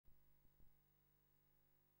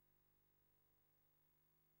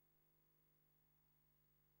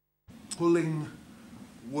pulling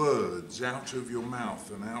words out of your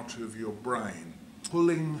mouth and out of your brain,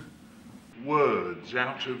 pulling words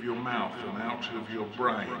out of your mouth and out of your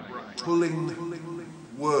brain, pulling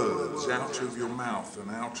words out of your mouth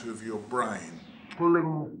and out of your brain,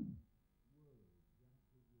 pulling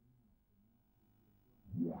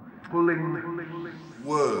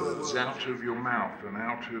words out of your mouth and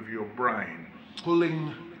out of your brain,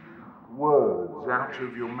 pulling words out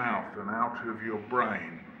of your mouth and out of your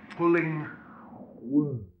brain, pulling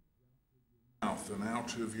words out and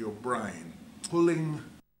out of your brain, pulling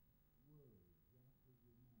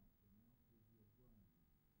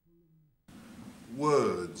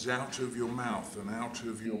words out of your mouth and out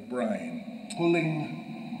of your brain,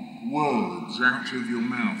 pulling words out of your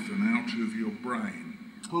mouth and out of your brain,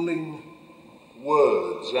 pulling words out of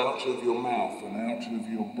your mouth and out of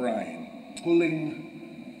your brain,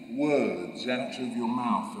 pulling words out of your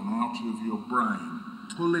mouth and out of your brain,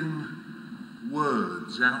 pulling words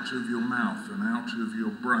out of your mouth and out of your brain, pulling words out of your mouth and out of your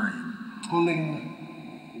brain, pulling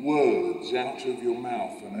words out of your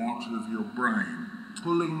mouth and out of your brain,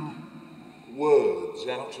 pulling words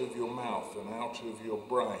out of your mouth and out of your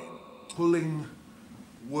brain, pulling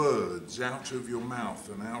words out of your mouth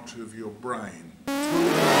and out of your brain,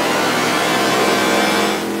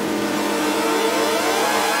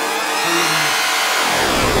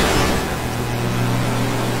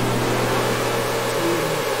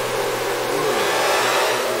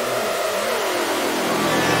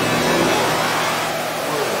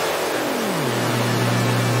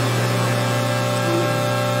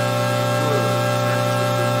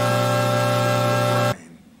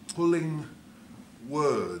 pulling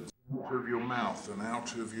words mouth and out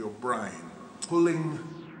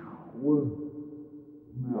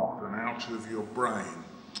of your brain,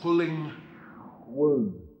 pulling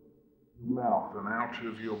words mouth and out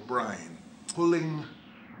of your brain, pulling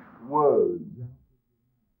words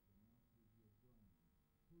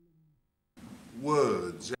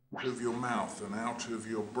out of your mouth and out of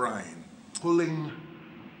your brain, pulling words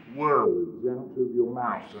out of your mouth and out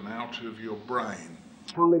of your brain,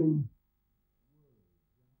 pulling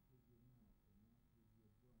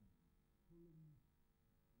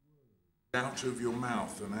out of your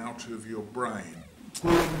mouth and out of your brain,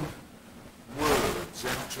 pulling words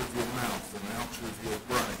out of your mouth and out of your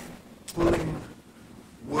brain, pulling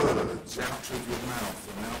words out of your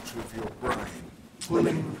mouth and out of your brain,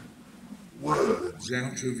 pulling words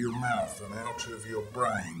out of your mouth and out of your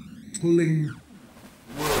brain, pulling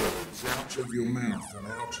words out of your mouth and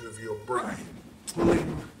out of your brain,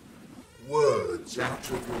 pulling words out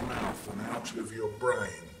of your mouth and out of your brain, pulling words out of your mouth and out of your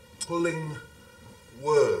brain, pulling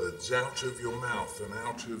words out of your mouth and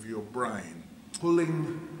out of your brain,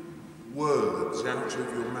 pulling words out of your mouth and out of your brain, pulling words out of your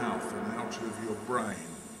mouth and out of your brain,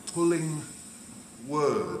 pulling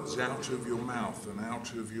words out of your mouth and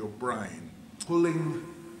out of your brain,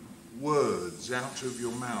 pulling words out of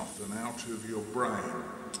your mouth and out of your brain,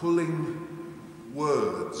 pulling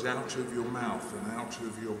words out of your mouth and out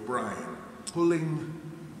of your brain,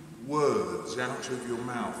 pulling words out of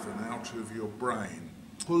your mouth and out of your brain,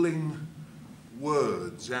 pulling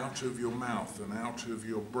words out of your mouth and out of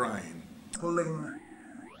your brain, pulling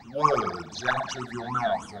words out of your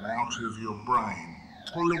mouth and out of your brain,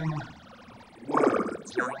 pulling words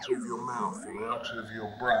out of your mouth and out of your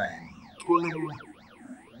brain, pulling words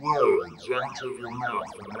out of your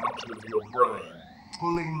mouth and out of your brain,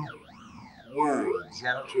 pulling words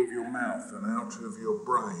out of your mouth and out of your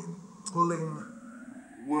brain, pulling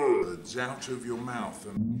words out of your mouth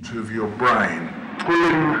and out of your brain,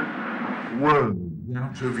 pulling words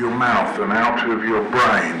out of your mouth and out of your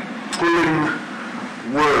brain, pulling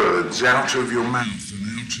words out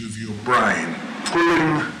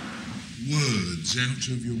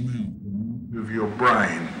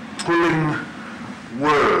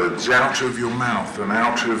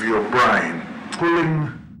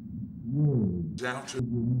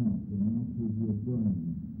your mouth and out of your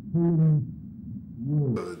brain, pulling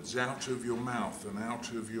words out of your mouth and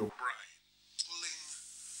out of your brain,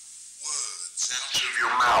 pulling words out of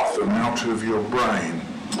your mouth and out of your brain,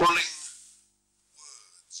 pulling words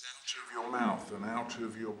out of your mouth and out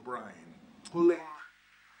of your brain, pulling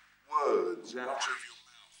words out of your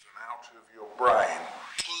mouth and out of your brain,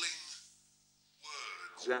 pulling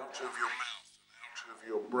words out of your mouth and out of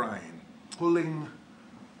your brain, pulling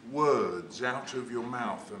words out of your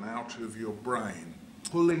mouth and out of your brain,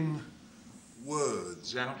 pulling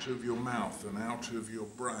words out of your mouth and out of your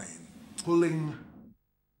brain, pulling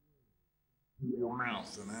your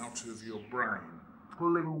mouth and out of your brain,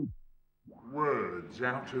 pulling words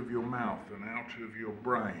out of your mouth and out of your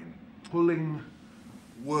brain, pulling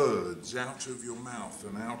words out of your mouth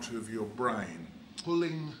and out of your brain.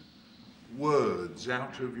 Pulling words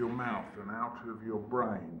out of your mouth and out of your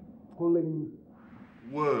brain. Pulling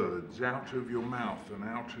words out of your mouth and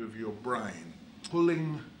out of your brain.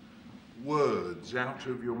 Pulling words out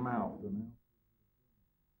of your mouth and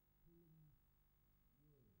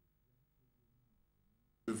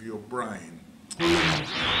out of your brain. Pulling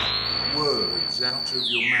words out of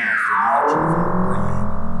your mouth and out of your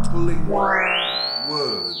brain. Pulling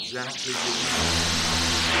words out of your mouth.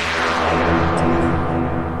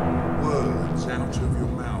 Words out of your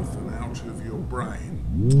mouth and out of your brain.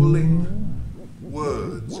 Pulling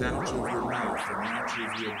words out of your mouth and out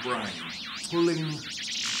of your brain. Pulling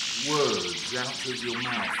words out of your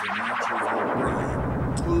mouth and out of your brain.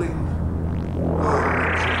 Pulling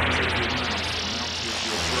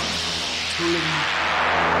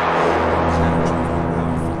words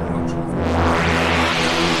out of your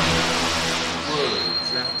mouth and out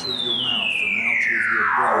of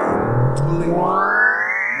your brain. Pulling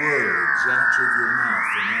words out of your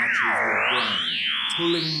mouth and out of your brain. Words out of your mouth and out of your brain.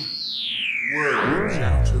 Pulling words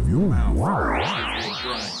out of your mouth and out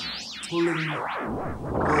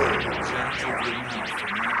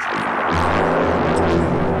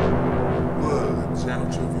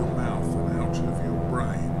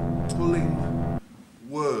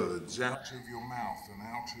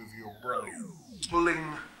of your brain. Pulling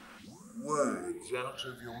words out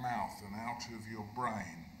of your mouth and out of your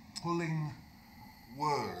brain. Pulling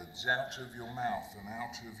words out of your mouth and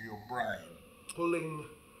out of your brain.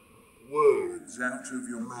 Pulling words out of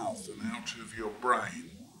your mouth and out of your brain. Pulling words out of your mouth and out of your brain.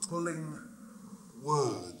 Pulling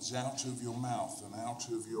words out of your mouth and out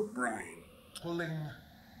of your brain. Pulling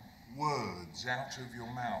words out of your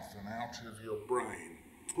mouth and out of your brain.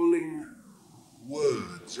 Pulling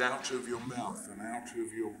words out of your mouth and out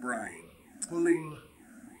of your brain.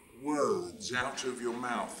 Pulling words out of your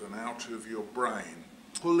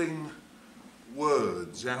mouth and out of your brain. Pulling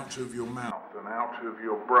words out of your mouth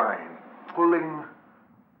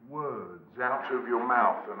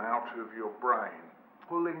and out of your brain.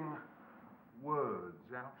 Pulling words out of your mouth and out of your brain. Pulling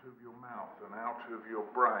words out of your mouth and out of your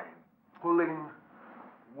brain. Pulling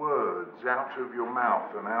words out of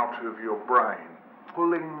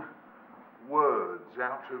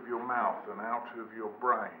your mouth and out of your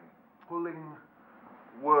brain. Pulling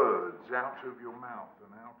words out of your mouth and out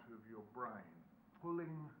of your brain. Pulling words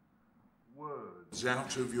out of your mouth and out of your brain. Pulling words out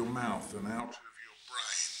of your mouth and out of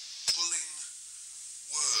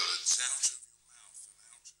your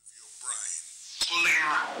brain.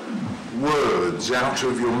 Pulling words out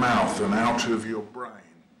of your mouth and out of your brain. Pulling words out of your mouth and out of your brain.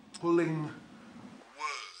 Pulling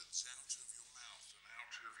words out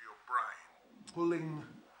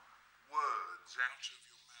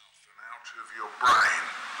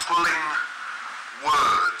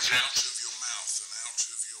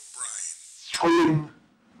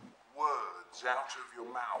of your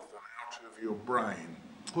mouth and out of your brain.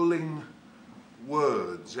 Pulling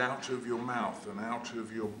words out of your mouth and out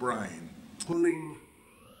of your brain. Pulling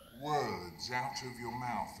words out of your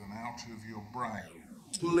mouth and out of your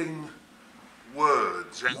brain. Pulling words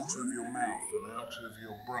out of your mouth and out of your brain. Pulling words out of your mouth and out of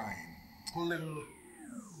your brain. Pulling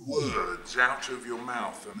words out of your mouth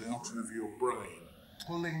and out of your brain.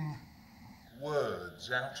 Pulling words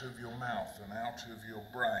out of your mouth and out of your brain. Pulling words out of your mouth and out of your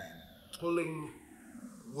brain. Pulling words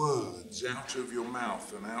out of your mouth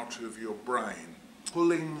and out of your brain.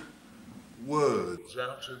 Pulling words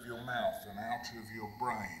out of your mouth and out of your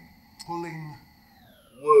brain. Pulling words out of your mouth and out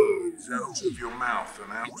of your brain. Pulling words out of your mouth and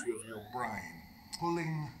out of your brain.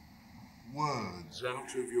 Pulling words out of your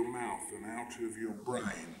mouth and out of your brain.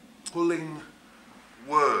 Pulling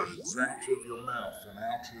words out of your mouth and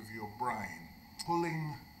out of your brain.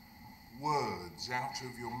 Pulling words out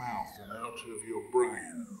of your mouth and out of your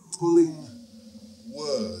brain. Pulling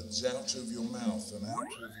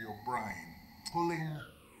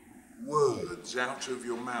words out of your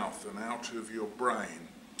mouth and out of your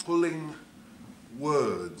brain. Pulling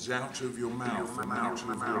words out of your mouth and out of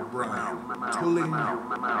your brain. Pulling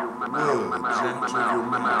words out of your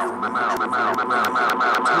mouth and out of your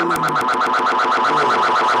brain. Pulling words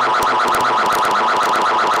out of your mouth and out of your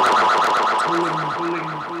brain. Pulling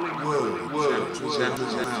words out of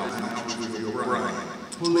your mouth and out of your brain.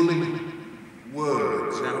 Pulling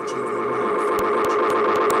words out of your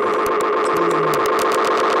mouth and out of your brain.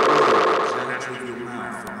 Pulling words out of your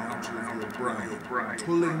mouth and out of your brain.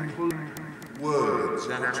 Pulling words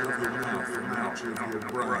out of your mouth and out of your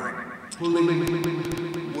brain. Pulling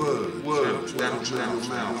words out of your mouth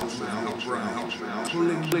and out of your brain. Pulling words out of your mouth and out of your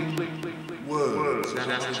brain. Pulling words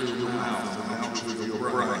out of your mouth and out of your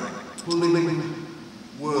brain. Pulling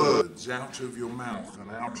words out of your mouth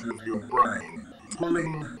and out of your brain.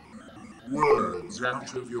 pulling words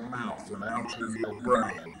out of your mouth and out of your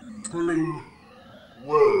brain, pulling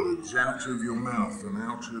words out of your mouth and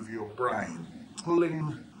out of your brain,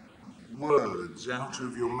 pulling words out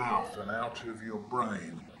of your mouth and out of your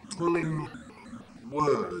brain, pulling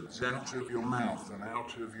words out of your mouth and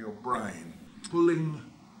out of your brain, pulling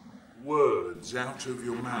words out of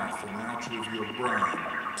your mouth and out of your brain,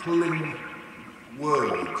 pulling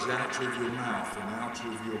words out of your mouth and out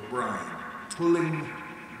of your brain, pulling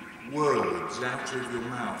words out of your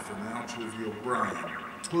mouth and out of your brain,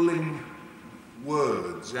 pulling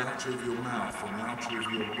words out of your mouth and out of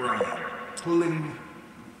your brain, pulling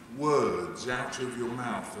words out of your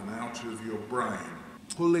mouth and out of your brain,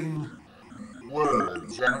 pulling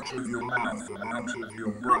words out of your mouth and out of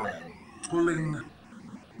your brain, pulling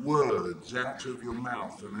words out of your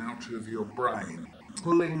mouth and out of your brain,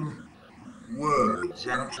 pulling words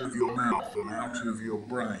out of your mouth and out of your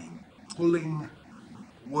brain, pulling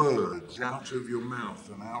words out of your mouth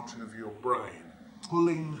and out of your brain,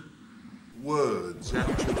 pulling words out of your mouth and out of your brain, pulling words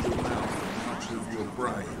out of your mouth and out of your brain,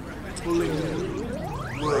 pulling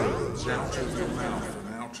words out of your mouth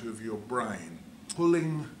and out of your brain,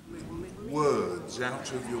 pulling words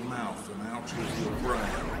out of your mouth and out of your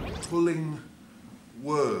brain, pulling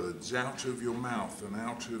words out of your mouth and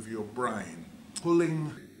out of your brain,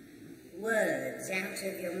 pulling words out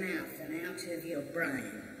of your mouth and out of your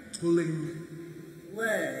brain, pulling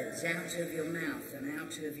words out of your mouth and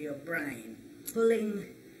out of your brain,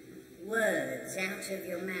 pulling words out of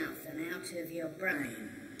your mouth and out of your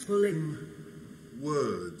brain, pulling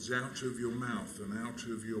words out of your mouth and out of your brain, words out of your mouth and out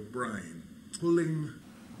of your brain,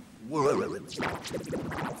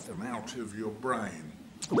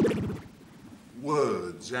 pulling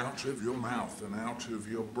words out of your mouth and out of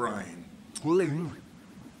your brain, pulling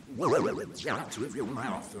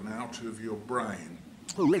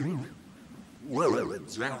words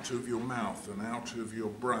out of your mouth and out of your brain, pulling words out of your mouth and out of your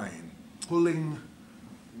brain, pulling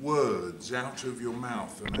words out of your mouth and out of your brain, pulling words out of your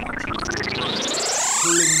mouth and out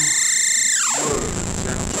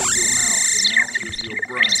of your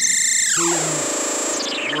brain, pulling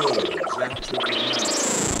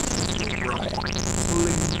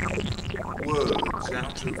words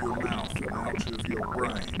out of your mouth and out of your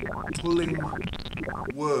brain, pulling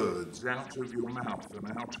words out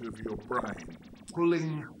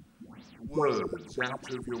of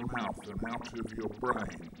your mouth and out of your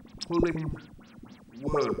brain,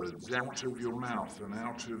 pulling words out of your mouth and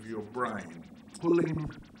out of your brain,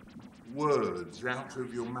 pulling words out of your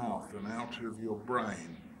mouth and out of your brain,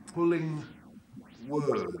 pulling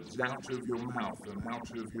words out of your mouth and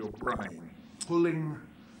out of your brain,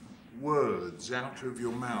 pulling words out of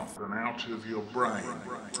your mouth and out of your brain,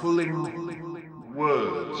 pulling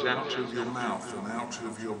words out of your mouth and out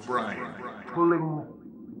of your brain, pulling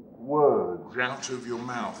words out of your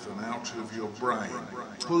mouth and out of your brain,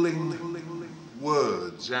 pulling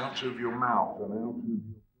words out of your mouth and out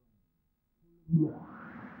of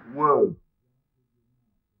your words.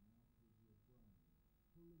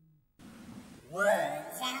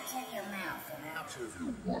 words out of your mouth and out of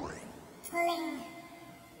your brain, pulling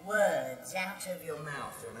words out of your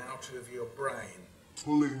mouth And out of your brain,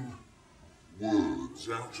 pulling words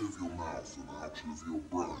out of your mouth and out of your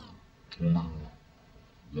brain, pulling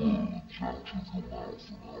words out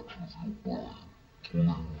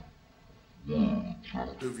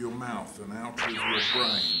of your mouth and out of your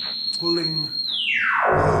brain, pulling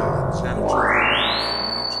words out of your mouth and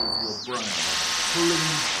out of your brain, pulling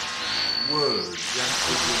words out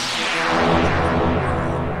of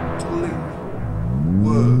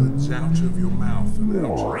your mouth and out of your brain, pulling words out of your mouth and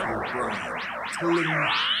out of your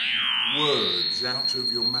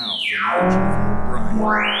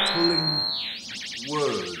brain, pulling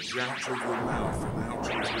words out of your mouth and out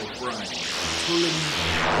of your brain,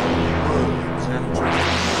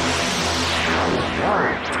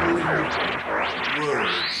 pulling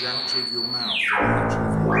words out of your mouth and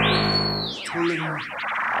out of your brain, pulling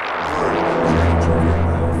words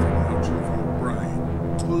out of your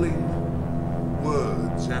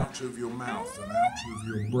words out of your mouth and out of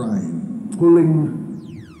your brain,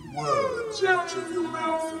 pulling words out of your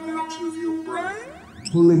mouth and out of your brain,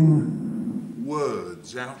 pulling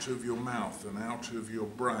words out of your mouth and out of your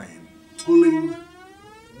brain, pulling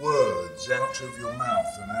words out of your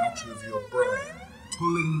mouth and out of your brain, pulling words out of your mouth and out of your brain,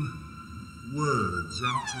 pulling words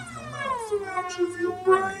out of your mouth and out of your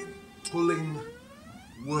brain, pulling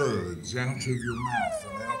words out of your mouth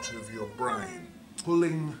and out of your brain,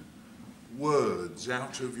 pulling words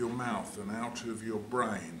out of your mouth and out of your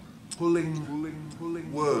brain,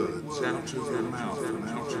 pulling words out of your mouth and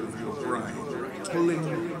out of your brain,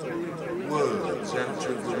 pulling words out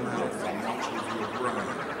of your mouth and out of your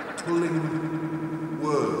brain. Pulling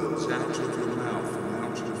words out of your mouth and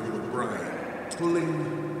out of your brain. Pulling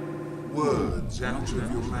words out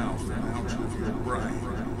of your mouth and out of your brain.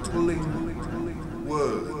 Pulling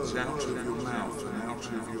words out of your mouth and out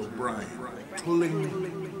of your brain. Pulling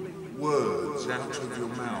words out of your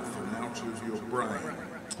mouth and out of your brain.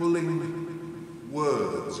 Pulling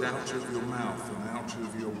words out of your mouth and out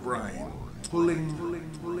of your brain. Pulling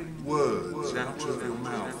words out of your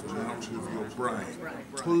mouth and out of your brain.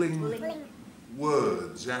 Pulling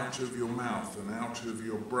words out of your mouth and out of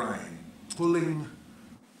your brain. Pulling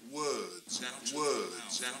words out of your mouth.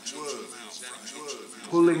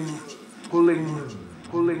 Pulling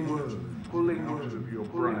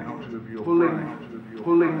out of your brain.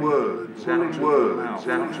 Pulling words out of your mouth.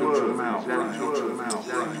 Out of your mouth. Out of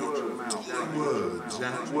your mouth. Words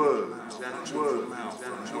out of your mouth.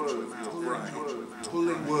 Out of your brain.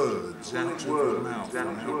 Pulling words out of your mouth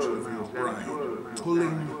and out of your brain.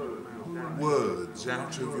 Pulling words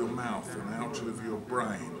out of your mouth and out of your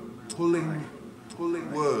brain. Pulling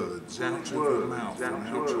words out of your mouth and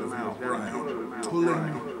out of your brain.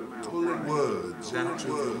 Pulling words out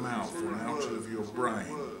of your mouth and out of your brain.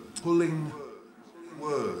 Pulling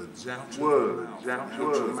words out of your mouth and out of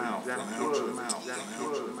your mouth and out of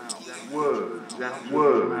your mouth. Words out of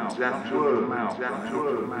your mouth and out of your mouth and out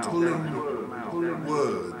of your mouth. Pulling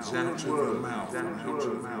words out of your mouth and out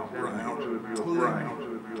of your brain.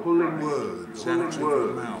 Pulling words out of your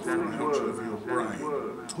mouth and out of your brain.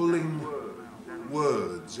 Pulling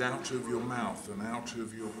words out of your mouth and out of your brain. Pulling words out of your mouth and out of your brain. Pulling words out of your mouth and out of your brain. Pulling words out of your mouth and out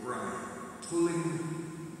of your brain. Pulling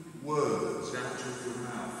words out of your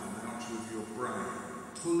mouth and out of your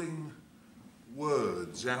brain. Pulling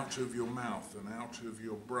words out of your mouth and out of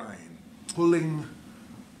your brain. Pulling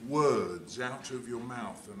words out of your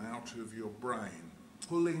mouth and out of your brain.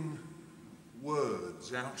 Pulling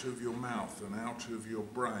words out of your mouth and out of your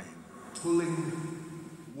brain. Pulling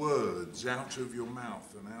words out of your mouth and out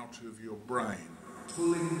of your brain. Pulling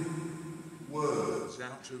words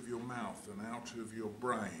out of your mouth and out of your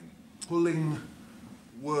brain.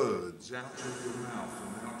 Pulling words out of your mouth and out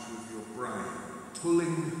of your brain. Pulling words out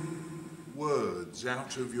of your mouth and out of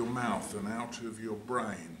your brain.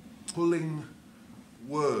 Pulling words out of your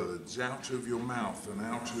mouth and out of your brain.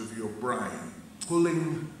 Pulling words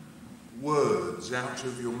out of your mouth and out of your brain. Pulling words out of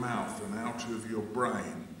your mouth and out of your brain. Pulling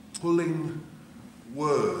words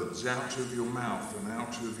out of your mouth and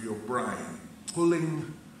out of your brain. Pulling words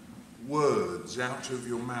out of your mouth and out of your brain. Pulling words out of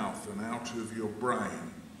your mouth and out of your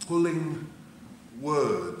brain. Pulling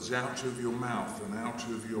words out of your mouth and out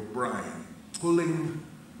of your brain. Pulling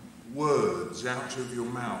words out of your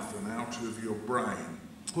mouth and out of your brain.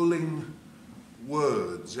 Pulling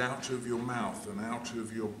words out of your mouth and out of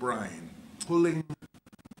your brain. Pulling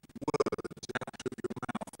words out of your mouth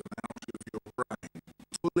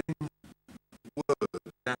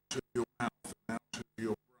and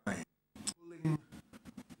out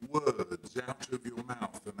of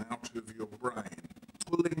your brain.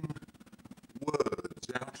 Pulling words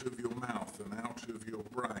out of your mouth and out of your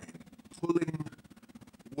brain. Pulling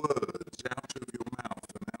words out of your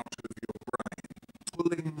mouth and out of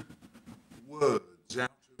your brain. Pulling words out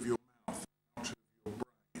of your mouth and out of your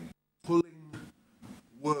brain. Pulling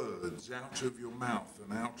words out of your mouth and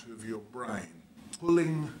out of your brain.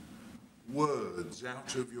 Pulling words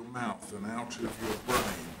out of your mouth and out of your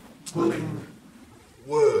brain. Pulling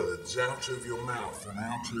words out of your mouth and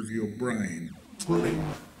out of your brain. Pulling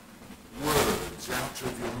words out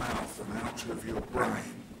of your mouth and out of your brain.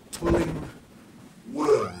 Pulling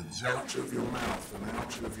words out of your mouth and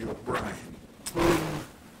out of your brain.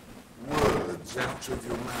 Pulling words out of your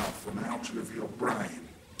mouth and out of your brain.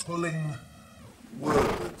 Pulling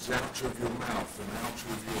words out of your mouth and out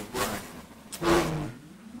of your brain.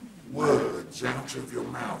 Pulling words out of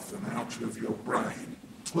your mouth and out of your brain.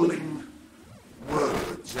 Pulling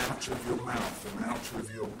words out of your mouth and out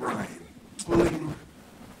of your brain.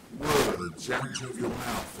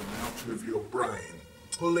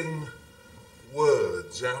 Pulling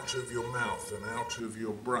words out of your mouth and out of your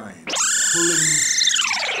brain. Pulling words out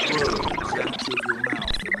of your mouth and out of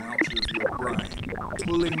your brain.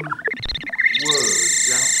 Pulling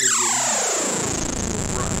words out of your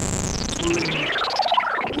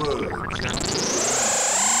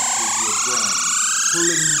mouth and out of your brain.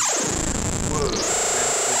 Pulling words out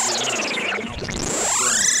of your mouth and out of your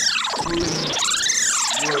brain. Pulling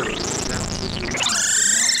words out of your mouth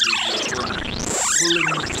and out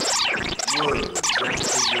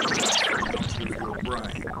of your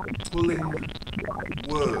brain. Pulling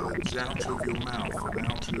words out of your mouth and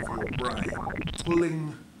out of your brain.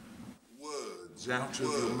 Pulling words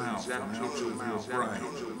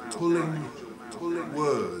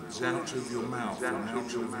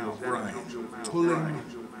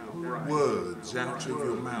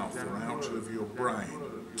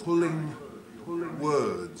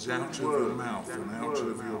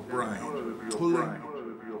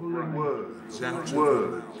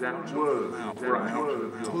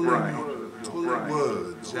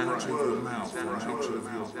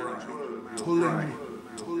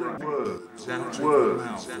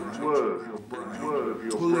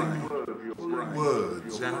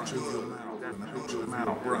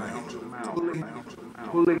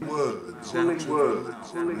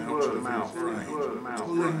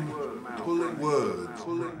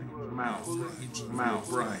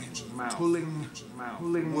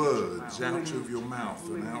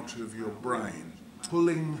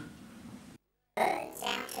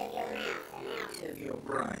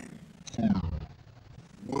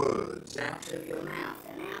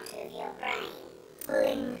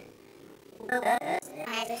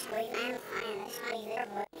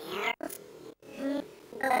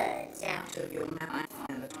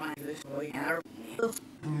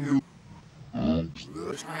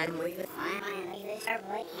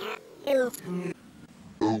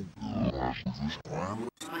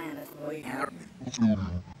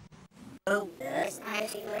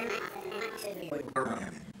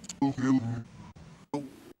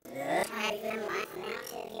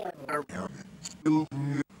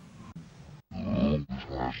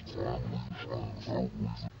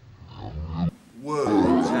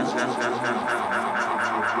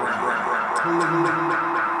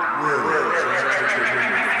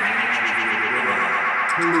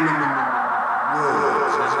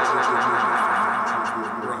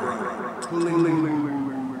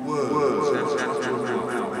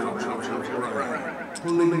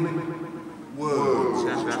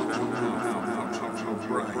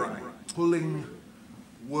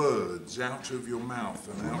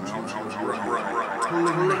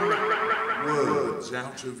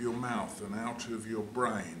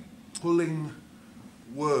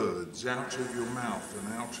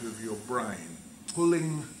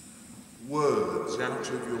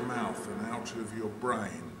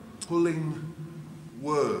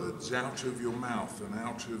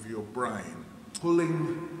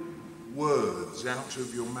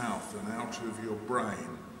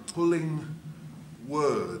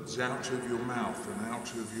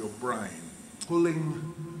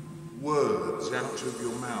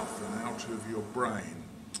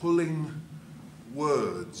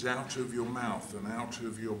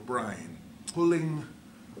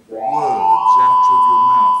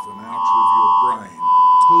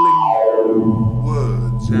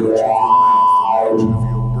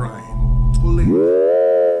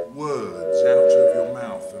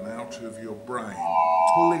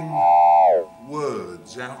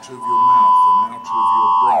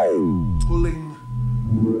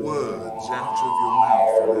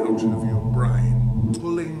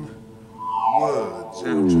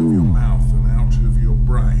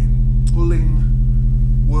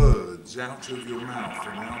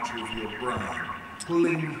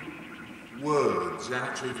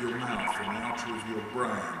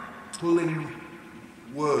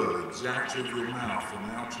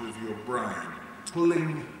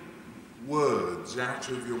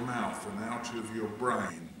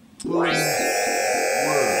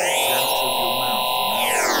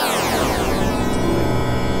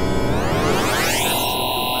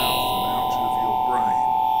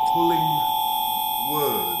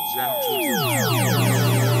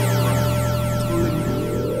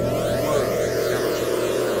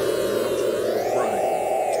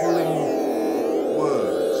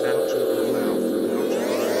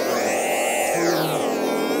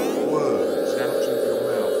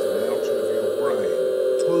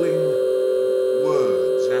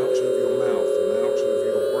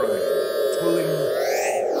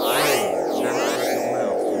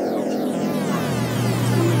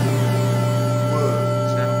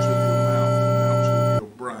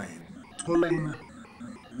Pulling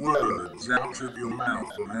words out of your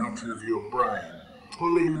mouth and out of your brain.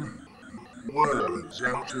 Pulling words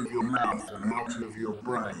out of your mouth and out of your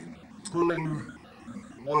brain. Pulling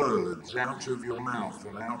words out of your mouth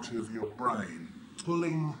and out of your brain.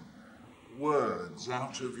 Pulling words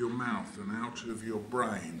out of your mouth and out of your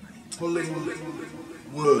brain. Pulling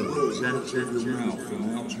words out of your mouth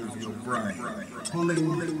and out of your brain.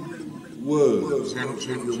 Pulling words out of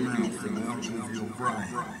your mouth and out of your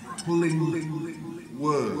brain. Pulling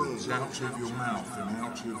words out of your mouth and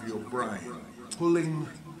out of your brain. Pulling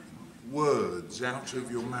words out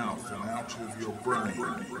of your mouth and out of your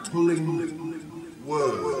brain. Pulling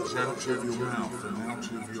words out of your mouth and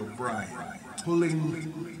out of your brain.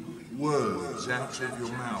 Pulling words out of your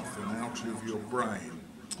mouth and out of your brain.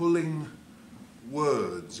 Pulling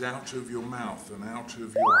words out of your mouth and out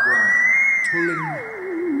of your brain.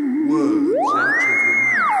 Pulling words out of your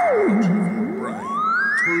mouth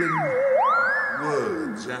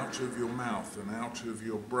and out of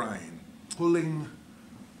your brain. Pulling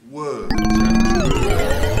words out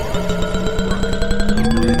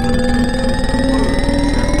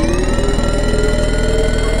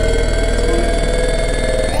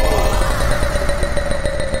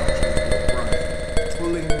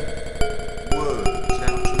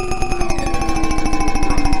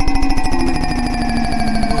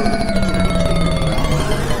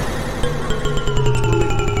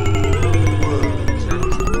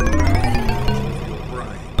your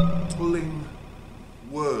mouth and out of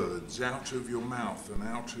your brain.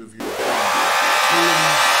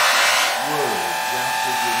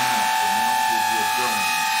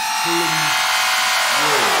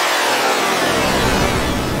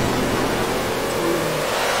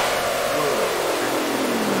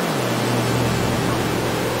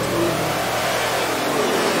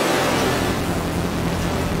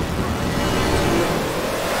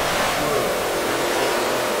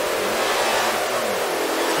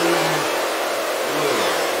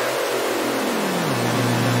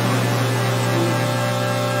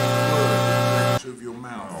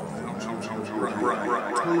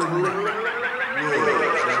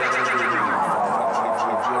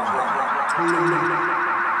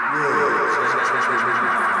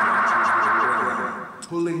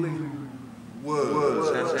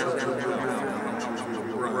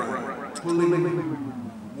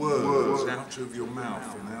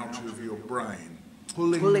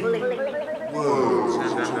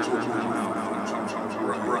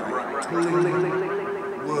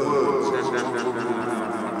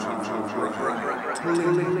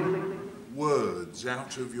 words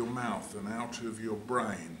out of your mouth and out of your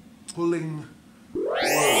brain.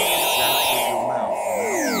 Out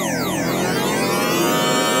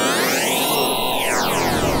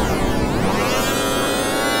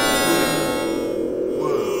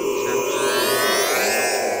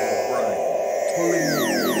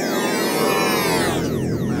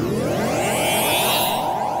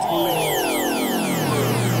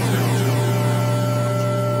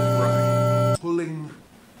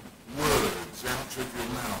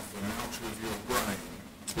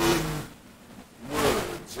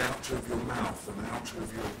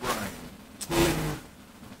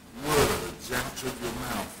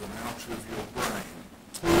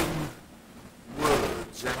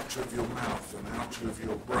of your mouth and out of your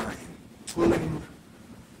brain. Pulling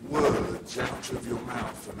words out of your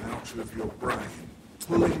mouth and out of your brain.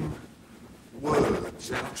 Pulling words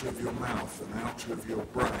out of your mouth and out of your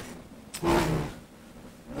brain.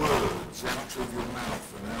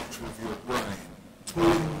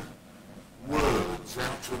 Pulling words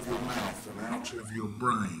out of your mouth and out of your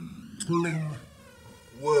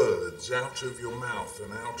out of your mouth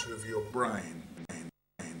and out of your brain.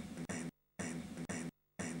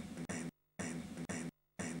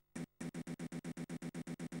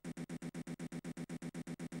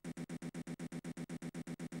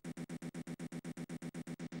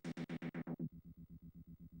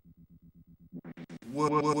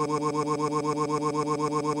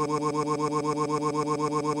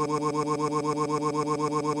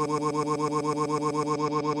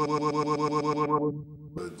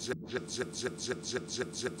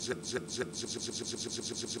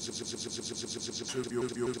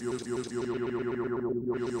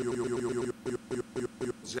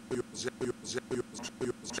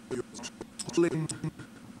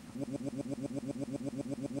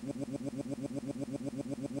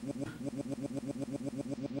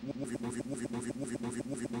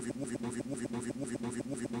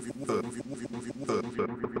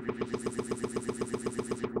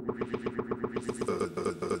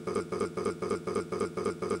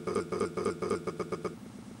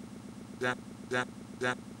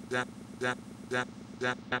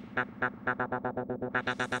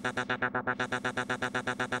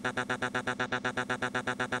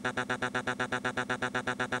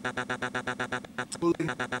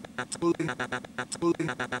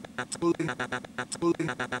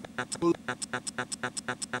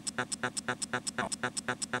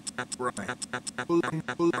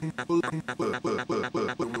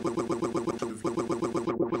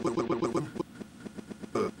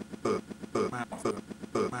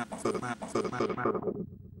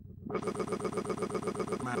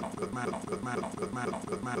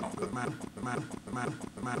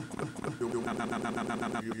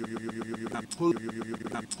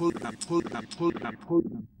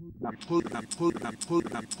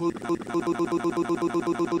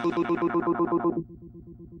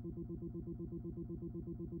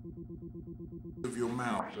 of your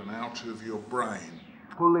mouth and out of your brain,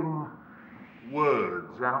 pulling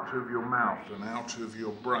words out of your mouth and out of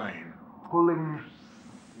your brain, pulling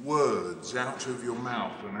words out of your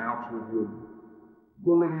mouth and out of your,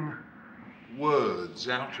 pulling words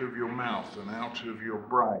out of your mouth and out of your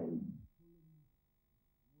brain,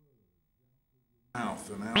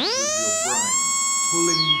 mouth and out of your brain, pulling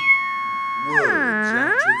words out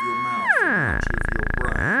of your mouth and out of your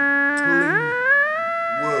brain, pulling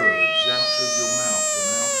words out of your mouth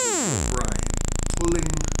and out of your brain, pulling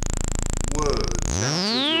words out of your mouth and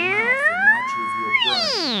out of your brain,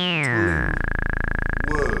 pulling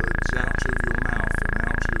words out of your mouth and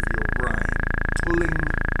out of your brain, pulling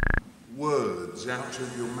words out of your mouth and out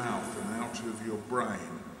of your brain,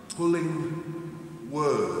 pulling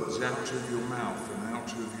words out of your mouth and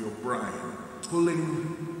out of your brain,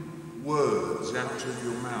 pulling words out of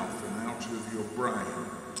your mouth and out of your brain,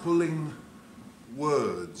 pulling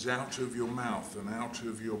words out of your mouth and out of your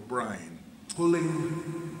brain, pulling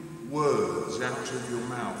words out of your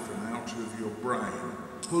mouth and out of your brain,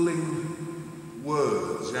 pulling words out of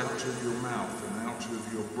your mouth and out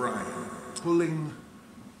of your brain, pulling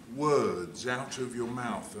words out of your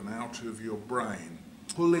mouth and out of your brain,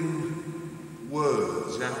 pulling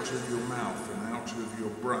words out of your mouth and out of your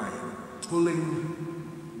brain, pulling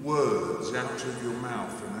words out of your mouth and out of your brain, pulling words out of your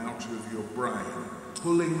mouth and out of your brain,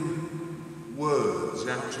 pulling words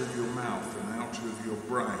out of your mouth and out of your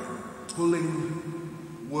brain,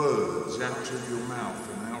 pulling words out of your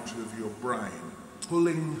mouth and out of your brain,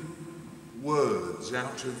 pulling words out of your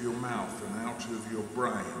mouth and out of your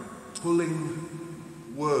brain, pulling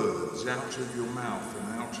words out of your mouth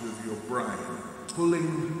and out of your brain,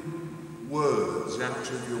 pulling words out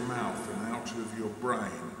of your mouth and out of your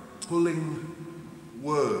brain, pulling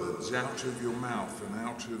words out of your mouth and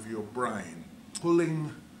out of your brain,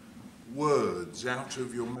 pulling words out of your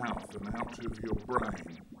mouth and out of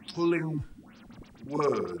your brain, pulling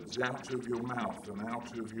words out of your mouth and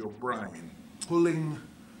out of your brain,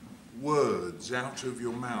 pulling words out of your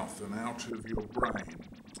mouth and out of your brain,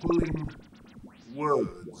 pulling words out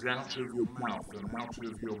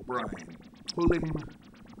of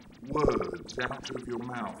your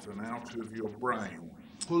mouth and out of your brain,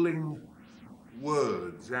 pulling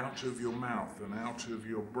words out of your mouth and out of your brain, pulling words out of your mouth and out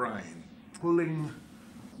of your brain,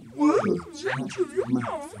 pulling words out of your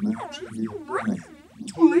mouth and out of your brain,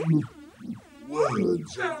 pulling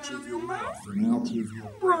words out of your mouth and out of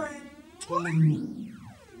your brain, pulling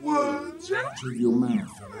words out of your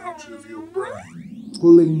mouth and out of your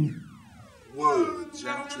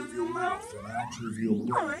brain,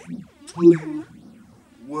 pulling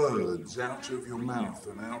words out of your mouth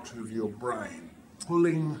and out of your brain,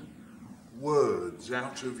 pulling words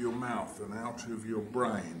out of your mouth and out of your brain, pulling words out of your mouth and out of your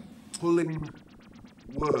brain,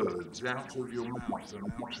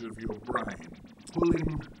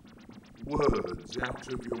 pulling words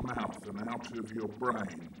out of your mouth and out of your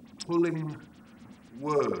brain, pulling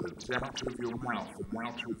words out of your mouth and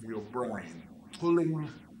out of your brain, pulling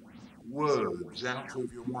words out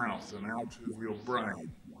of your mouth and out of your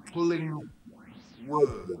brain, pulling words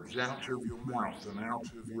out of your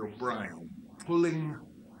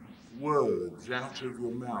mouth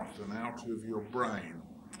and out of your brain,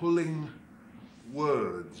 pulling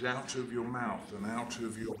words out of your mouth and out of your brain, pulling words out of your mouth and out of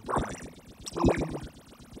your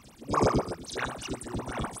brain, pulling words out of your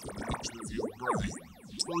mouth and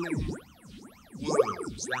out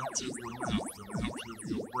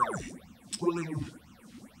of your brain, pulling words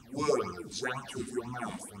out of your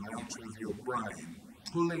mouth and out of your brain,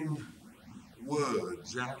 pulling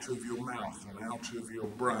words out of your mouth and out of your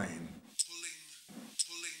brain,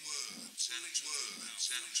 pulling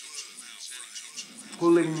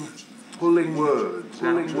words out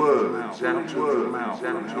of your mouth and out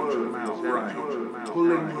of your brain,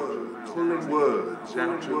 pulling words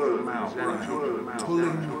out of your mouth and out of your mouth and out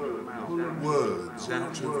of your brain, pulling words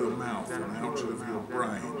out of your mouth and out of your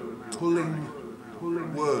brain, pulling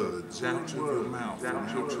words out of your mouth and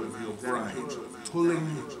out of your brain,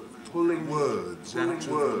 pulling words out of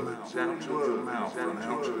your mouth and out of your brain, pulling words out of your mouth and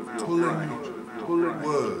out of your brain, pulling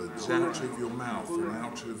words out of your mouth and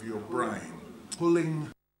out of your brain, pulling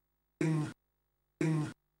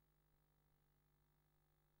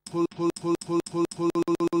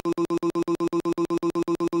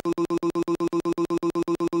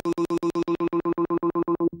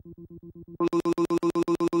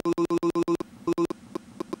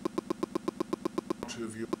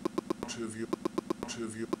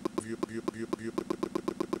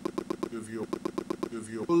of your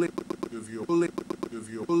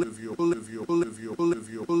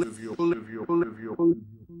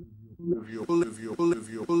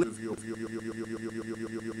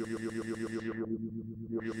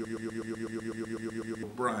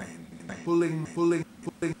brain, pulling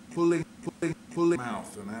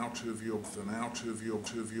mouth and out of your pulling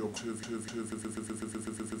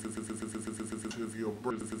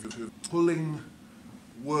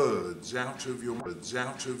words out of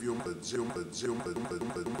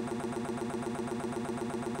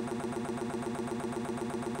your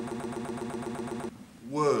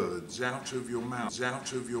words out of your mouth,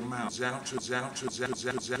 out of your mouth, out of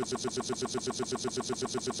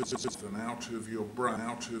and out of your brain,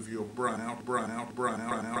 out of your brain, out brain, out brain,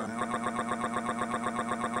 brain,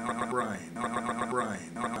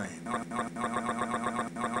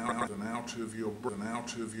 and out of your brain,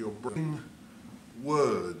 out of your brain.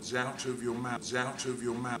 Words out of your mouth, out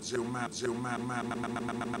of your mouth, your mouth, your mouth,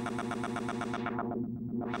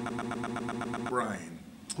 brain,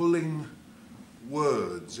 pulling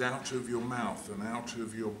words out of your mouth and out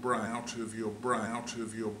of your brain, out of your brain, out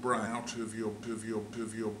of your brain, out of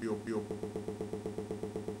your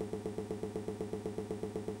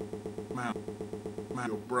mouth,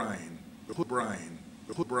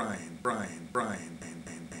 your brain, brain,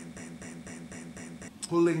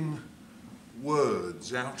 pulling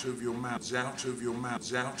words out of your mouth, out of your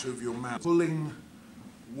mouth, out of your mouth, pulling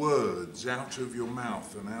words out of your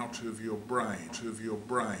mouth and out of your brain, out of your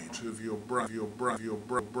brain, out of your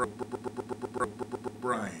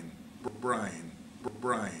brain, your brain,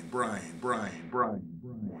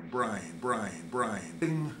 your brain, brain,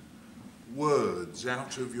 brain, words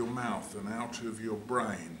out of your mouth and out of your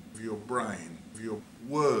brain, your brain, your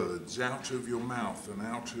words out of your mouth and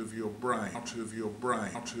out of your brain, out of your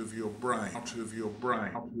brain, out of your brain, out of your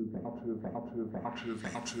brain, out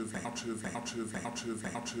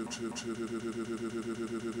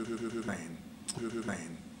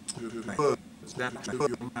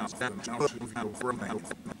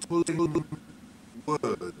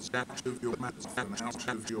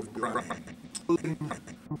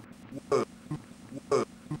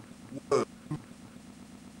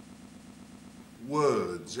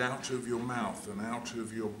words out of your mouth and out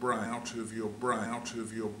of your brain, out of your brain,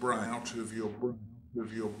 out of your brain, out of your brain,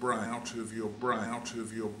 of your brain, out of your brain, out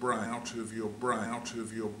of your brain, out of your brain, out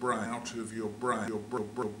of your brain, out of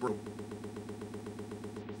your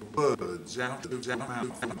brain, your words out of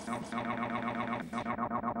your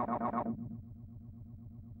mouth,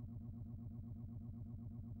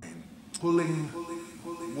 pulling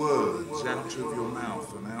words out of your mouth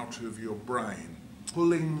and out of your brain,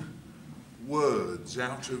 pulling words out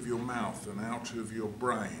of your mouth and out of your brain, pulling words out of your mouth and out of your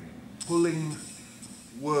brain, pulling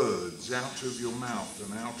words out of your mouth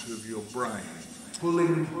and out of your brain,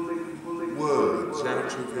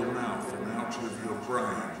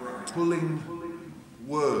 pulling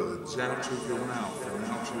words out of your mouth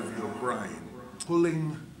and out of your brain,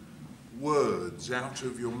 pulling words out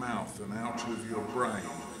of your mouth and out of your brain, pulling words out of your mouth and out of your brain, pulling words out of your mouth and out of your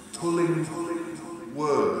brain, pulling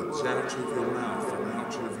words out of your mouth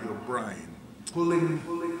and out of your brain, pulling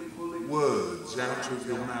words out of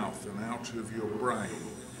your mouth and out of your brain,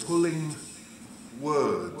 pulling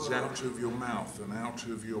words out of your mouth and out of your brain, pulling words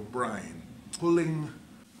out of your mouth and out of your brain,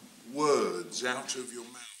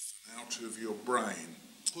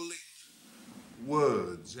 pulling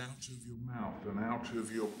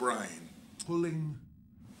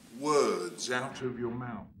words out of your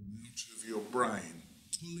mouth and out of your brain,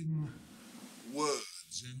 pulling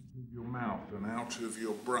words out of your mouth and out of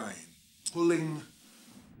your brain, pulling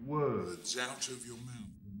words out of your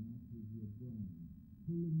mouth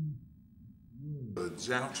and out of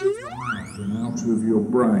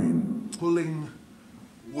your brain, pulling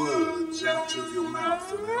words out of your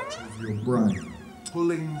mouth and out of your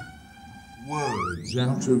brain, pulling words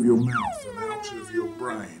out of your mouth and out of your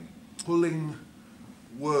brain, pulling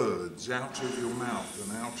words out of your mouth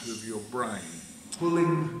and out of your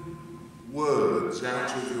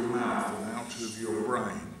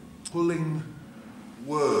brain, pulling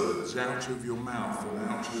words out of your mouth and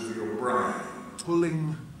out of your brain,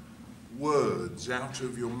 pulling words out of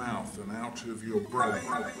your mouth and out of your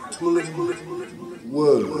brain, pulling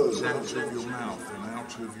words out of your mouth and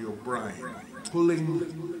out of your brain, pulling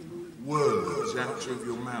words out of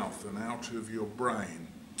your mouth and out of your brain,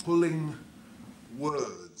 pulling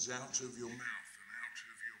words out of your mouth and out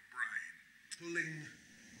of your brain, pulling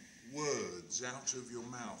words out of your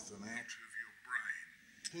mouth and out of your brain,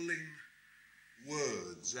 pulling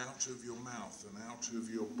words out of your mouth and out of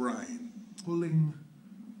your brain, pulling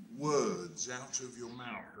words out of your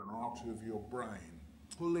mouth and out of your brain,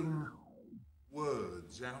 pulling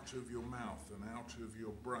words out of your mouth and out of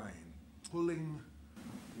your brain, pulling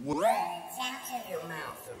words out of your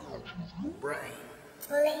mouth and out of your brain.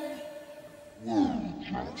 Pulling words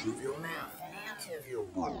out of your mouth and out of your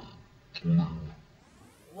brain.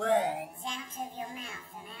 Words out of your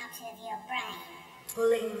mouth and out of your brain.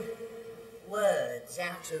 Pulling words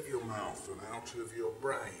out of your mouth and out of your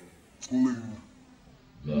brain.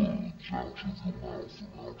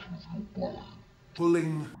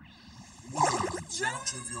 Pulling words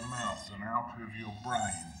out of your mouth and out of your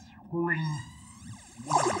brain. Pulling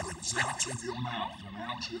words out of your mouth and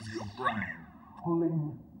out of your brain. Pulling words out of your mouth and out of your brain.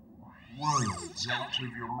 Pulling words out of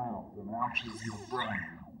your mouth and out of your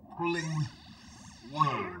brain. Pulling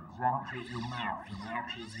words out of your mouth and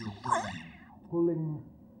out of your brain. Pulling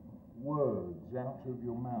words out of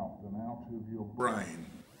your mouth and out of your brain.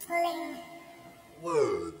 Pulling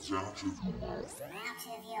Words out of your mouth and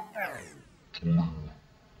out of your brain. Pulling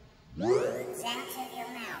Words out of your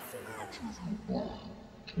mouth and out of your brain.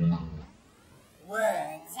 Pulling words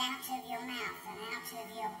out of your mouth and out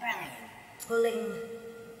of your brain. Pulling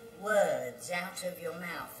words out of your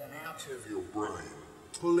mouth and out of your brain.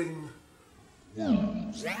 Pulling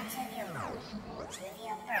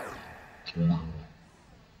words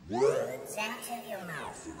out of your mouth and out of your brain. pulling Words out of your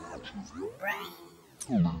mouth and out of your brain. pulling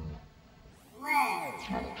Words out of your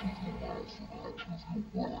mouth and out of your brain.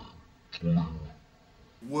 Pulling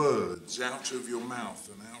words out of your mouth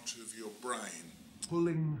and out of your brain.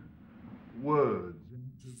 Pulling words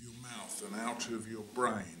out of your mouth and out of your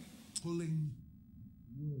brain. Pulling words out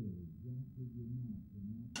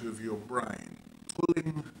of your brain.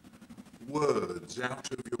 Pulling words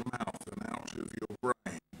out of your mouth and out of your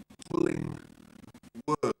brain. Pulling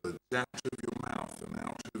words out of your mouth and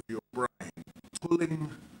out of your brain. Pulling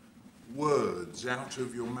words out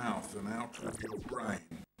of your mouth and out of your brain.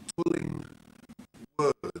 Pulling words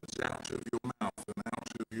out of your mouth and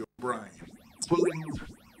out of your brain.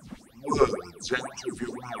 Pulling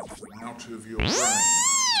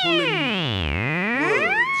words out of your mouth and out of your brain. Pulling words out of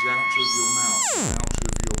your mouth and out of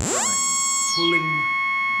your brain. Pulling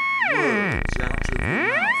words out of your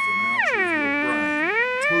mouth and out of your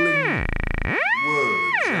brain. Pulling words out of your mouth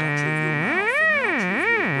and out of your brain. Pulling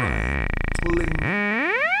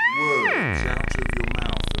words out of your mouth and out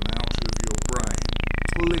of your brain.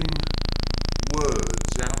 Pulling words out of your mouth and out of your brain. Pulling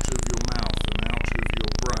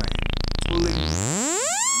words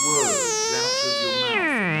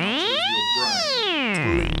out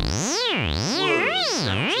of your mouth and out of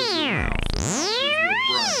your brain. Pulling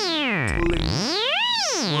words out of your mouth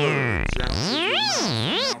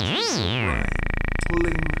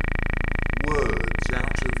and out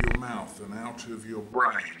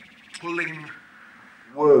of your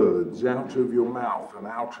brain. Pulling words out of your mouth and out of your brain. Pulling words out of your mouth and out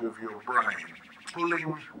of your brain. Pulling words out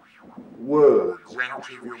of your mouth and out of your brain. Pulling words out of your mouth and out of your brain. Pulling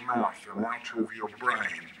words out of your mouth and out of your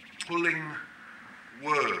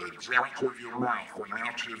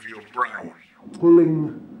brain. Pulling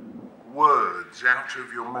words out of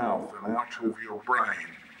your mouth and out of your brain.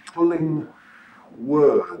 Pulling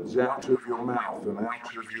words out of your mouth and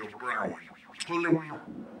out of your brain.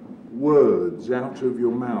 Pulling words out of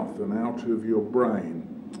your mouth and out of your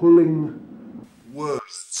brain. Pulling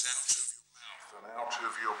words out of your mouth and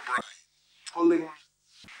out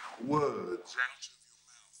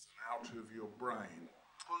of your brain.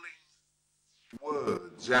 Pulling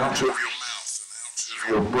words out of your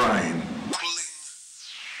mouth and out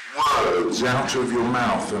of your brain. Pulling words out of your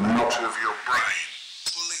mouth and out of your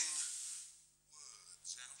brain.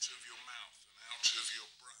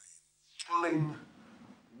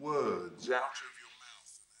 Pulling words out of your mouth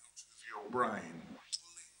and out of your brain.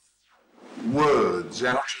 Pulling words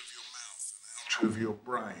out of your mouth and out of your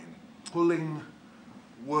brain. Pulling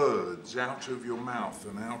words out of your mouth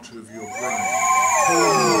and out of your brain.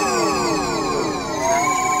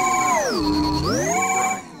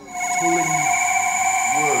 Pulling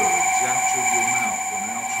words out of your mouth and out of your brain. Pulling words out of your mouth and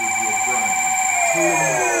out of your brain.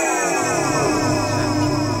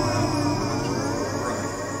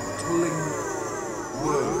 Pulling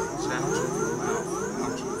words out of your mouth and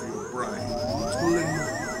out of your brain. Pulling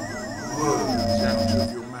words out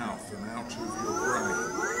of your mouth and out of your brain.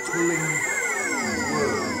 Pulling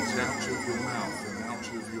words out of your mouth and out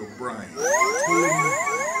of your brain.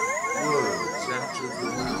 Pulling words out of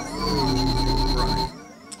your mouth and out of your brain.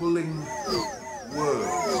 Pulling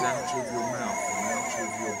words out of your mouth and out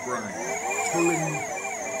of your brain. Pulling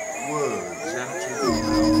words out of your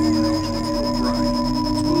mouth and out of your brain. Pulling words out of your mouth and out of your brain.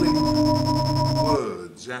 Pulling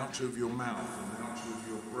words out of your mouth and out of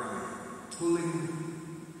your brain. Pulling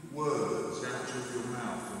words out of your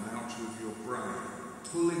mouth and out of your brain.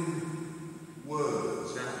 Pulling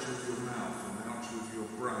words out of your mouth and out of your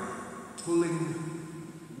brain. Pulling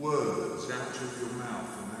words out of your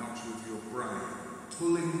mouth and out of your brain.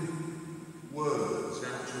 pulling words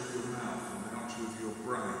out of your mouth and out of your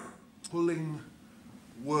brain, pulling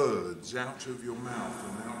words out of your mouth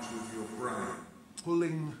and out of your brain,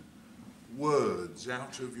 pulling words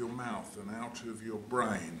out of your mouth and out of your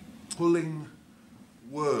brain, pulling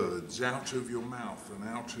words out of your mouth and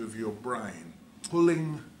out of your brain,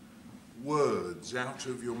 pulling words out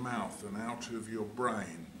of your mouth and out of your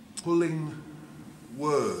brain, pulling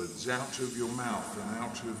words out of your mouth and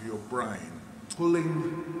out of your brain, pulling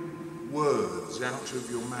words out of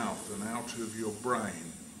your mouth and out of your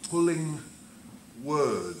brain, pulling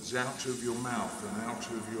words out of your mouth and out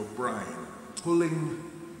of your brain, pulling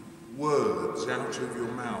words out of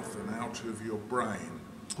your mouth and out of your brain,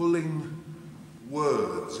 pulling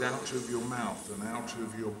words out of your mouth and out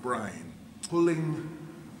of your brain, pulling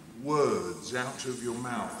words out of your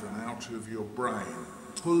mouth and out of your brain,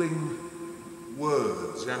 pulling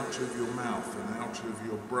words out of your mouth and out of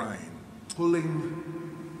your brain,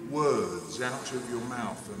 pulling words out of your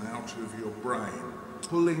mouth and out of your brain,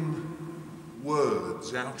 pulling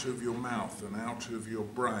words out of your mouth and out of your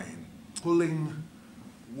brain, pulling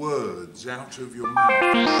words out of your mouth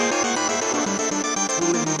and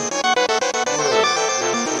out of your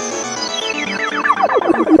brain, pulling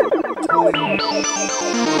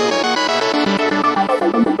out of your mouth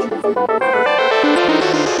and out of your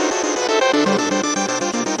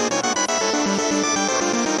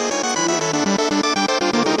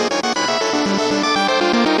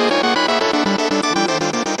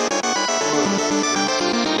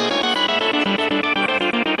brain,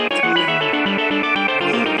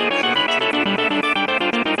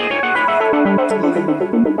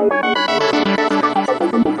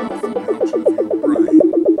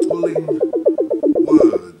 words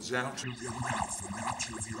out of your mouth and out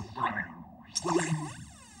of your brain,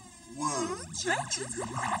 pulling words out of your mouth and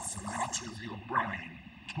out of your brain,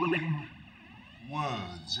 pulling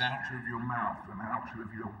words out of your mouth and out of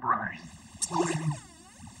your brain, pulling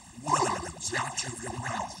words out of your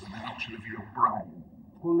mouth and out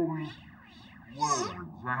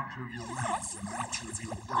of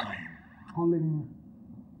your brain,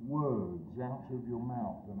 pulling words out of your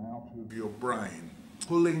mouth and out of your brain,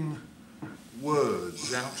 pulling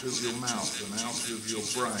words out of your mouth and out of your brain, pulling words out of your mouth and out of your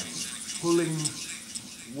brain, pulling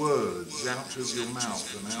words out of your mouth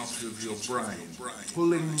and out of your brain,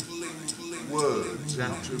 pulling words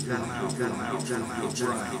out of your mouth and out of your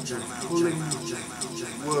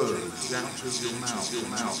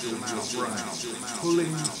brain,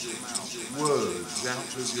 pulling words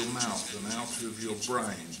out of your mouth and out of your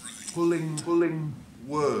brain, pulling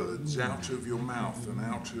words out of your mouth and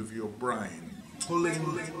out of your brain, pulling words out of your mouth and out of your brain,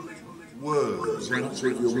 pulling words out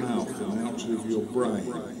of your mouth and out of your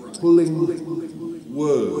brain, pulling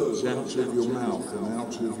words out of your mouth and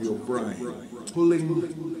out of your brain,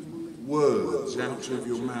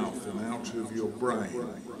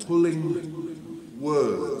 pulling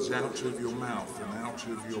words out of your mouth and out of your brain, pulling words out of your mouth and out of your brain, pulling words out of your mouth and out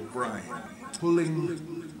of your brain, pulling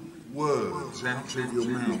words out of your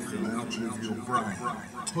mouth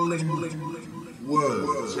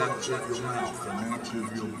and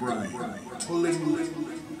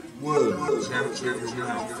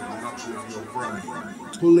out of your brain,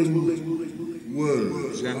 pulling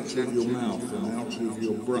words out of your mouth and out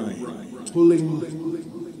of your brain, pulling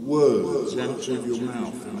words out of your mouth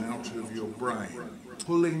and out of your brain,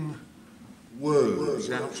 pulling words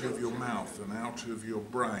out of your mouth and out of your brain, pulling words out of your mouth and out of your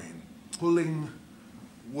brain, pulling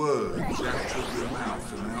words out of your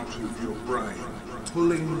mouth and out of your brain,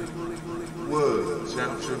 pulling words out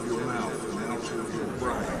of your mouth and out of your brain, pulling words out of your mouth and out of your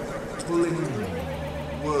brain, pulling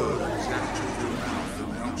words out of your mouth and out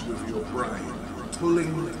of your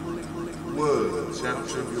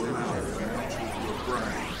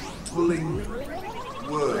brain, pulling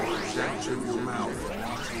words out of your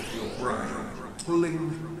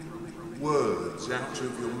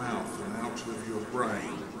mouth and out of your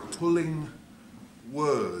brain, pulling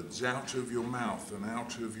words out of your mouth and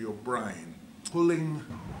out of your brain, pulling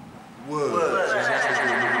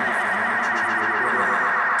words out of your mouth and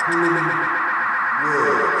out of your brain,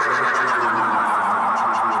 pulling words out of your mouth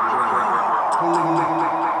and out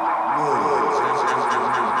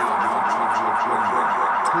of your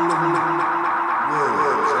brain, pulling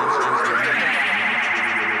words out of your mouth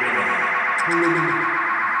and out of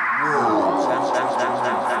your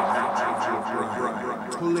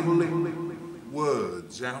brain, pulling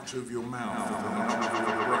words out of your mouth and out of your brain, pulling words out of your mouth and out of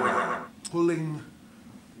your brain, pulling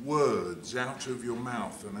words out of your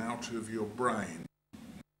mouth and out of your brain,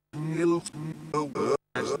 pulling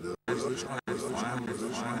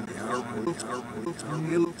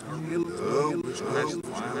words out of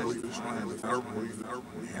your mouth and out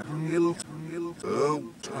of your brain.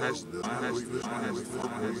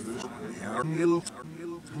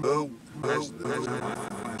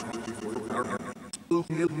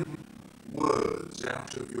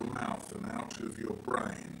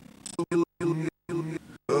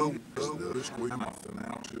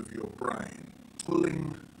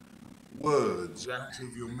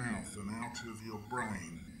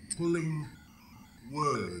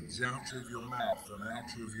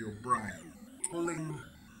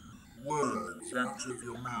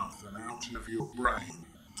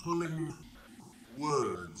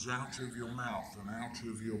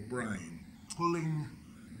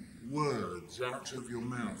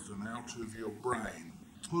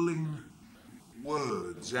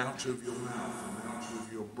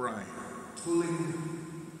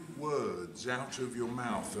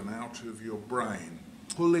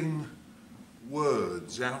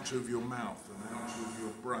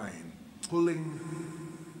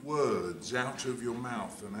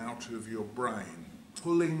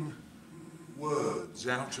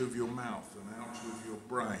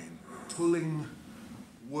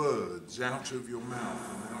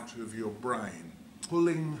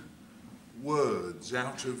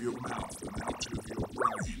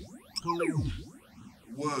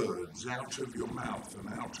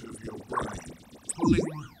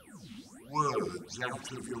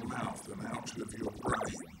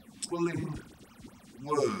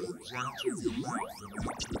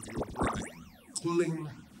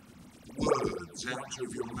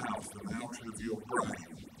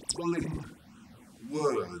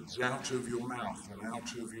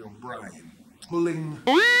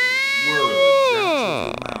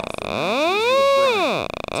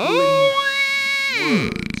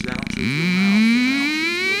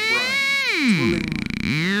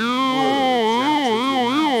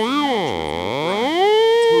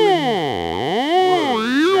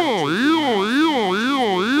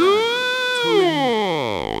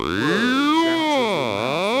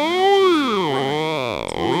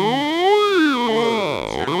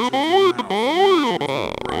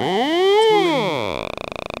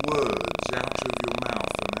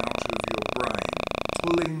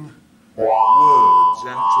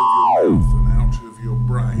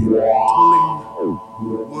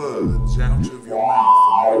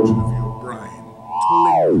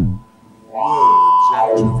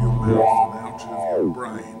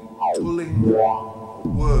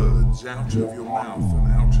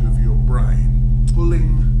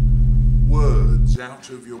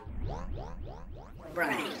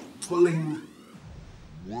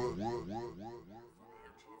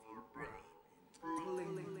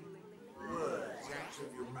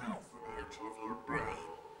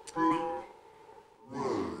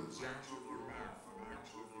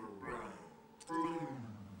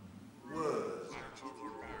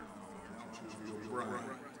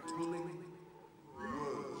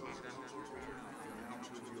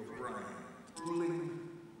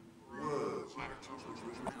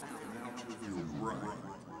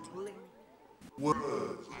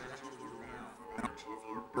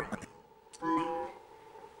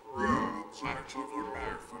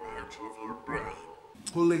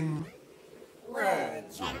 Pulling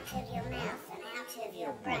words out of your mouth and out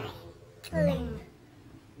of your brain.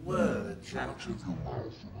 Pulling words out of your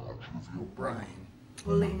mouth and out of your brain.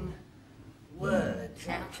 Pulling words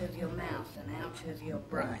out of your mouth and out of your brain. Pulling words out of your mouth and out of your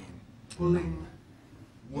brain. Pulling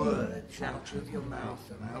words out of your mouth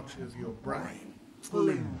and out of your brain.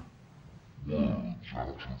 Pulling words out of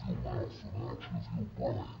your mouth and out of your brain.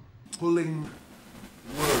 Pulling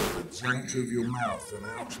words out of your mouth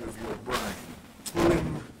and out of your brain.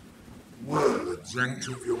 Pulling words out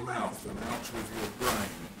of your mouth and out of your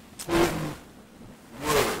brain. Pulling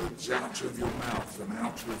words out of your mouth and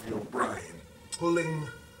out of your brain. Pulling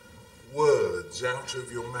words out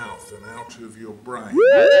of your mouth and out of your brain.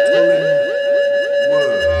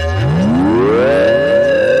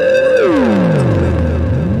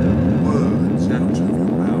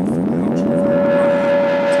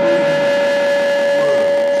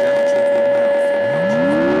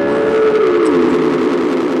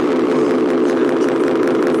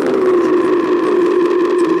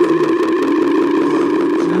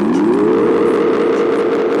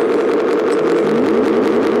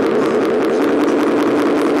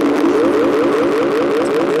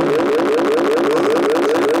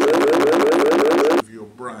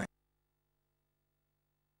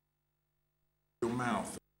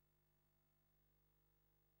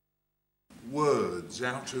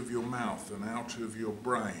 Out of your mouth and out of your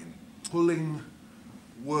brain, pulling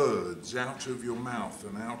words out of your mouth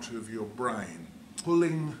and out of your brain,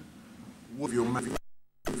 pulling your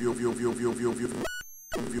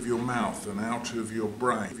mouth, of your mouth and out of your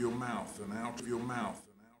brain, your mouth and out of your mouth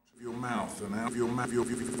and out of your mouth and out of your mouth,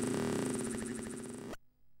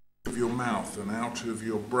 of your mouth and out of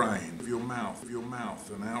your brain, your mouth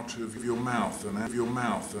and out of your mouth and out of your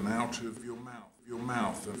mouth and out of your mouth, your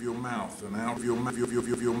mouth of your mouth and out of your mouth,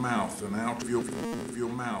 your mouth and out of your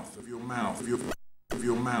mouth of your mouth,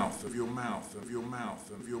 your mouth of your mouth of your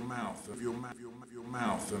mouth of your mouth of your mouth, your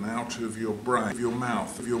mouth and out of your brain, your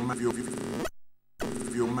mouth of your mouth,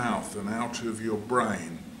 your mouth and out of your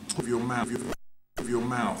brain, of your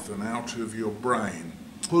mouth and out of your brain,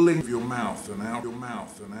 pulling your mouth and out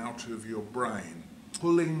of your brain,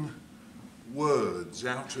 pulling words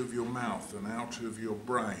out of your mouth and out of your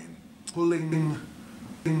brain, pulling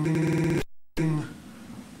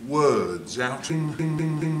words out,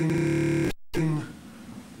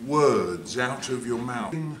 words out of your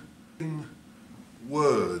mouth,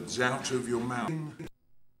 words out of your mouth,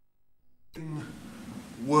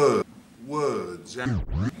 words out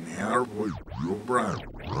of your brain,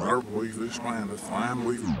 this kind of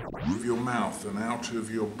family with your mouth and out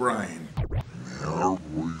of your brain.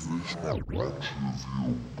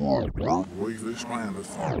 This kind of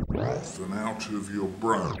mouth and out of your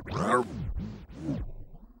brain.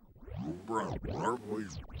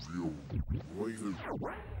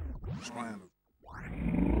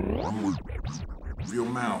 Your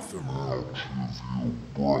mouth and out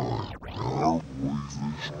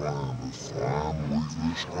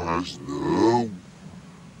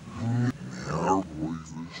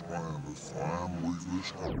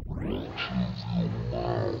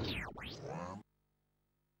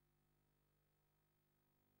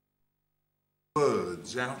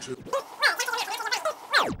words out of your mouth.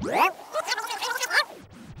 Your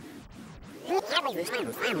mouth and out of your brain. Words out of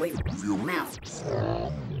your mouth and out of your brain.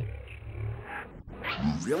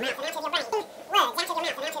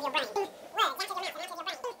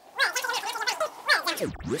 Words out of your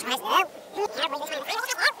mouth and out of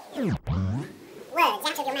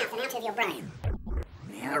your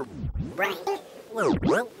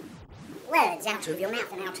brain. Words out of your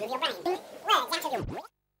mouth and out of your brain.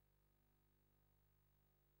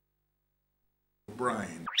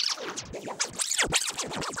 Brain.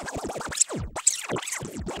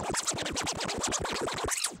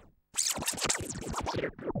 Words out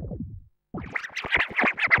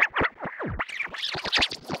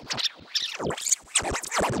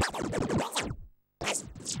of your mouth and out of your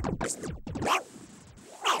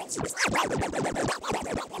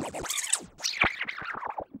brain.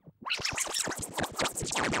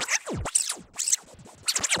 Words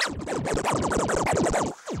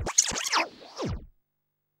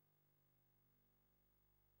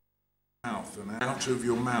out of your brain. Out of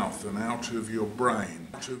your mouth and out of your brain,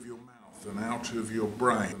 out of your mouth and out of your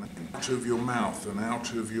brain, out of your mouth and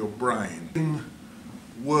out of your brain,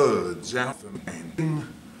 words out of brain,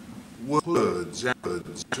 words out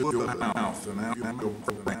of your mouth and out of your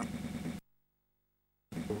brain,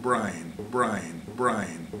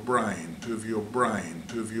 brain,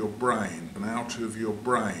 to your brain, and out of your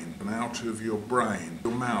brain, and out of your brain,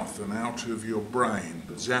 your mouth and out of your brain,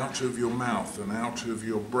 it's out of your mouth and out of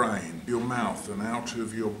your brain, your mouth and out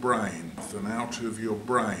of your brain, and out of your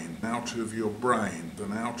brain, out of your brain,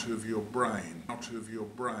 and out of your brain, out of your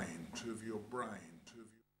brain, to your brain,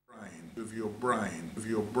 of your brain, of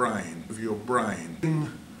your brain, of your brain.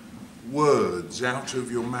 Words out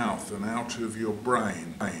of your mouth and out of your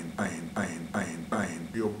brain,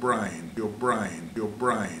 your brain, your brain, your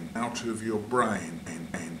brain, out of your brain,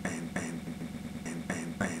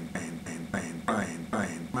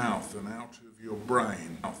 mouth and out of your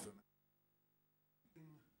brain,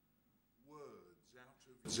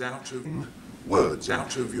 words out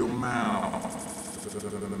of your mouth,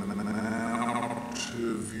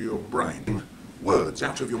 out of your brain, words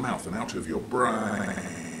out of your mouth and out of your brain.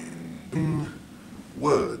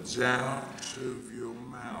 Words out of your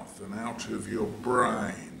mouth and out of your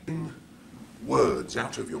brain. Words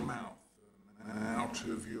out of your mouth and out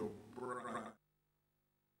of your brain.